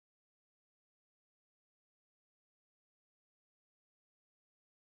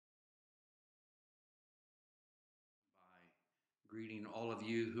Greeting all of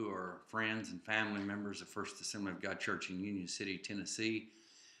you who are friends and family members of First Assembly of God Church in Union City, Tennessee.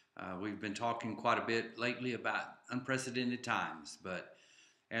 We've been talking quite a bit lately about unprecedented times, but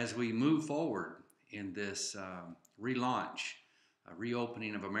as we move forward in this relaunch,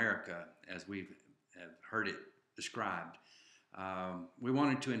 reopening of America, as we've have heard it described, we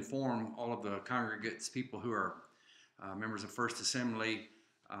wanted to inform all of the congregates, people who are members of First Assembly,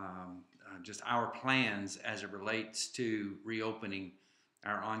 just our plans as it relates to reopening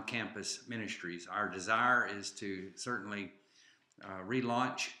our on-campus ministries. Our desire is to certainly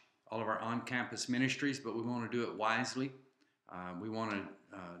relaunch all of our on-campus ministries, but we want to do it wisely. We want to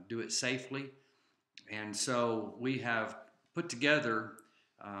do it safely. And so we have put together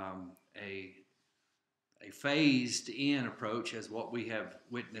a phased in approach as what we have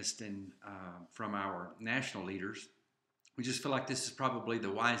witnessed from our national leaders. We just feel like this is probably the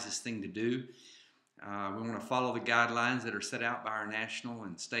wisest thing to do. We want to follow the guidelines that are set out by our national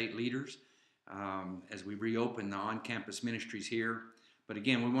and state leaders as we reopen the on-campus ministries here. But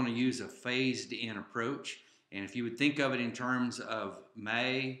again, we want to use a phased-in approach. And if you would think of it in terms of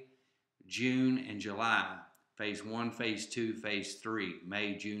May, June, and July, phase 1, phase 2, phase 3,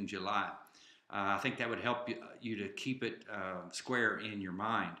 May, June, July, I think that would help you to keep it square in your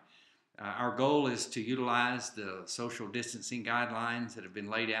mind. Our goal is to utilize the social distancing guidelines that have been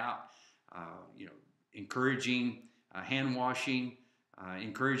laid out, encouraging hand washing,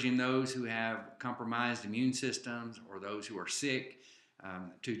 encouraging those who have compromised immune systems or those who are sick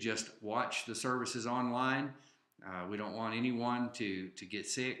to just watch the services online. We don't want anyone to get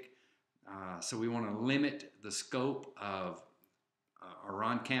sick, so we want to limit the scope of our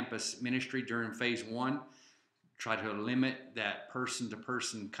on-campus ministry during phase 1. Try to limit that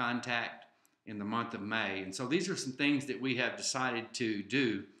person-to-person contact in the month of May. And so these are some things that we have decided to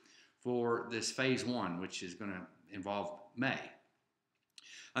do for this phase 1, which is going to involve May.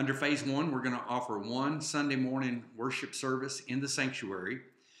 Under phase 1, we're going to offer one Sunday morning worship service in the sanctuary,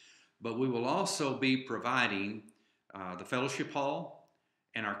 but we will also be providing the fellowship hall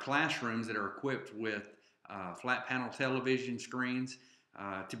and our classrooms that are equipped with flat panel television screens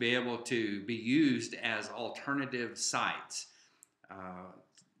to be able to be used as alternative sites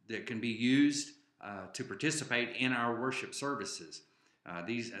that can be used to participate in our worship services.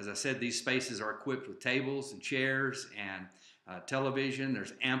 As I said, these spaces are equipped with tables and chairs and television.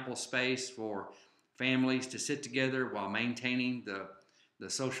 There's ample space for families to sit together while maintaining the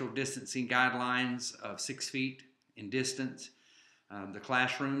social distancing guidelines of 6 feet in distance. The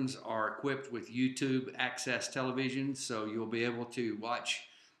classrooms are equipped with YouTube access television, so you'll be able to watch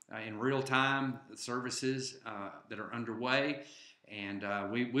in real time the services that are underway. And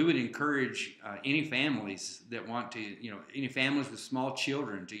we would encourage any families that want to, any families with small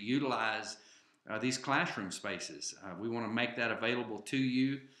children to utilize these classroom spaces. We want to make that available to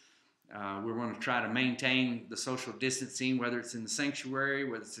you. We want to try to maintain the social distancing, whether it's in the sanctuary,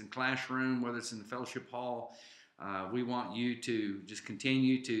 whether it's in classroom, whether it's in the fellowship hall. We want you to just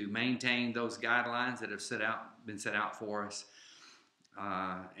continue to maintain those guidelines that have been set out for us.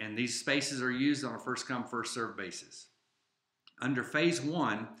 And these spaces are used on a first-come, first-served basis. Under phase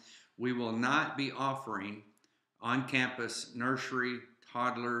 1, we will not be offering on-campus nursery,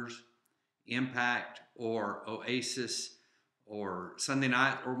 toddlers, impact, or Oasis, or Sunday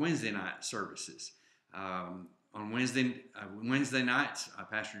night or Wednesday night services. On Wednesday nights,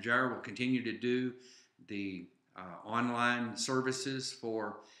 Pastor Jared will continue to do the online services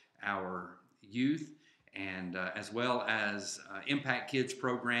for our youth, and as well as Impact Kids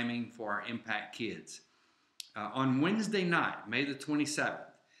programming for our Impact Kids. On Wednesday night, May the 27th,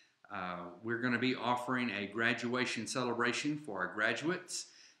 we're going to be offering a graduation celebration for our graduates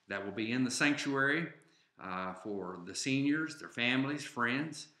that will be in the sanctuary for the seniors, their families,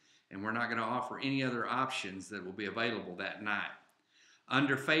 friends, and we're not going to offer any other options that will be available that night.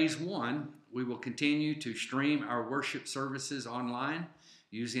 Under phase 1, we will continue to stream our worship services online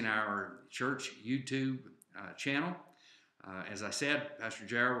using our church YouTube channel. As I said, Pastor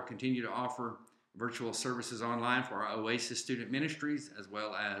Jared will continue to offer virtual services online for our Oasis student ministries as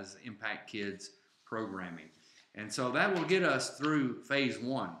well as Impact Kids programming. And so that will get us through phase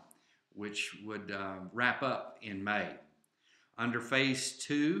 1, which would wrap up in May. Under phase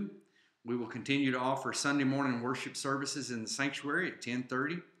 2, we will continue to offer Sunday morning worship services in the sanctuary at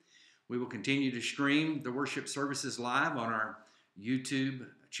 10:30. We will continue to stream the worship services live on our YouTube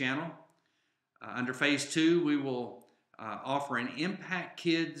channel. Under phase 2, we will offer an Impact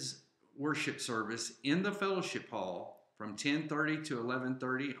Kids worship service in the fellowship hall from 10:30 to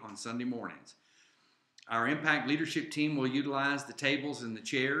 11:30 on Sunday mornings. Our Impact leadership team will utilize the tables and the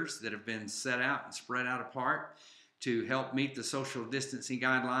chairs that have been set out and spread out apart to help meet the social distancing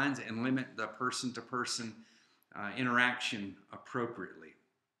guidelines and limit the person-to-person interaction appropriately.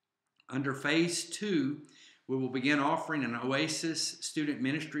 Under phase 2, we will begin offering an Oasis student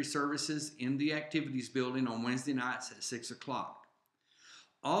ministry services in the activities building on Wednesday nights at 6 o'clock.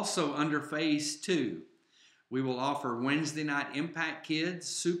 Also under phase 2, we will offer Wednesday night Impact Kids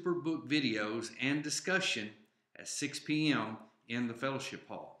Superbook videos and discussion at 6 p.m. in the fellowship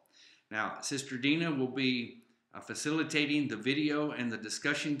hall. Now, Sister Dina will be facilitating the video and the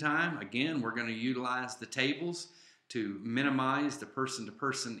discussion time. Again, we're going to utilize the tables to minimize the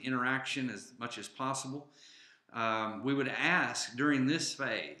person-to-person interaction as much as possible. We would ask during this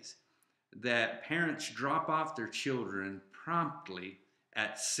phase that parents drop off their children promptly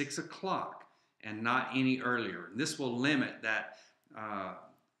at 6 o'clock and not any earlier. This will limit that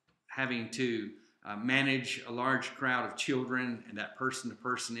having to manage a large crowd of children and that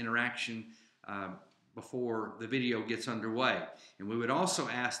person-to-person interaction before the video gets underway. And we would also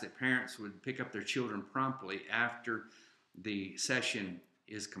ask that parents would pick up their children promptly after the session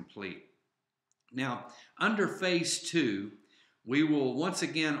is complete. Now, under phase 2, we will once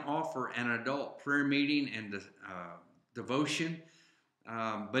again offer an adult prayer meeting and devotion,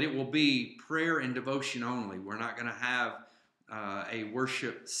 but it will be prayer and devotion only. We're not going to have a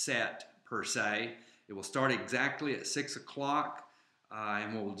worship set per se. It will start exactly at 6 o'clock.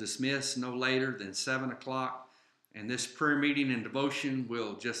 And we'll dismiss no later than 7 o'clock. And this prayer meeting and devotion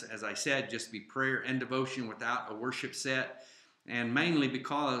will just, as I said, just be prayer and devotion without a worship set. And mainly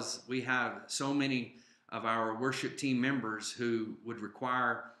because we have so many of our worship team members who would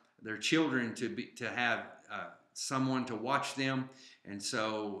require their children to have someone to watch them. And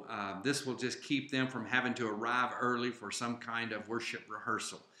so this will just keep them from having to arrive early for some kind of worship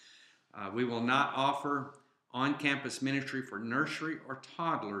rehearsal. We will not offer on-campus ministry for nursery or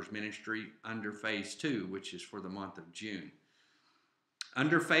toddlers ministry under phase 2, which is for the month of June.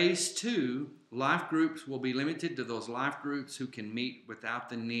 Under phase 2, life groups will be limited to those life groups who can meet without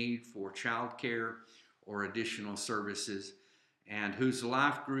the need for child care or additional services, and whose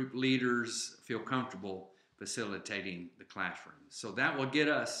life group leaders feel comfortable facilitating the classroom. So that will get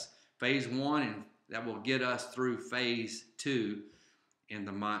us phase 1, and that will get us through phase 2 in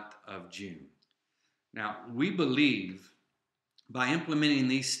the month of June. Now, we believe by implementing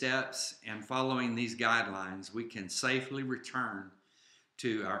these steps and following these guidelines, we can safely return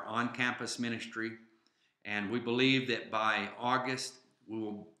to our on-campus ministry, and we believe that by August, we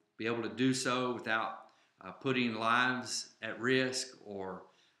will be able to do so without putting lives at risk or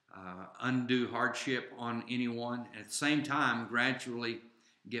undue hardship on anyone. At the same time, gradually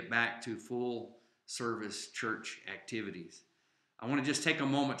get back to full service church activities. I want to just take a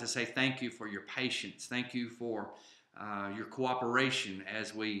moment to say thank you for your patience. Thank you for your cooperation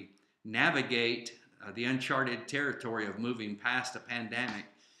as we navigate the uncharted territory of moving past a pandemic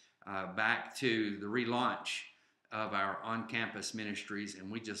back to the relaunch of our on-campus ministries. And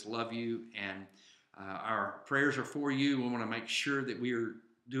we just love you, and our prayers are for you. We want to make sure that we are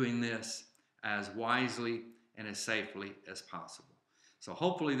doing this as wisely and as safely as possible. So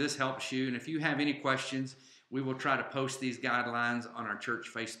hopefully this helps you. And if you have any questions, we will try to post these guidelines on our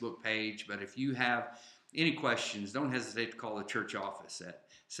church Facebook page. But if you have any questions, don't hesitate to call the church office at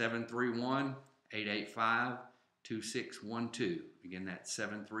 731-885-2612. Again, that's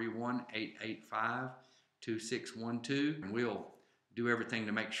 731-885-2612. And we'll do everything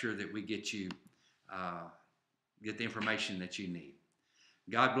to make sure that we get you get the information that you need.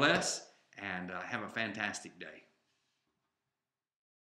 God bless, and have a fantastic day.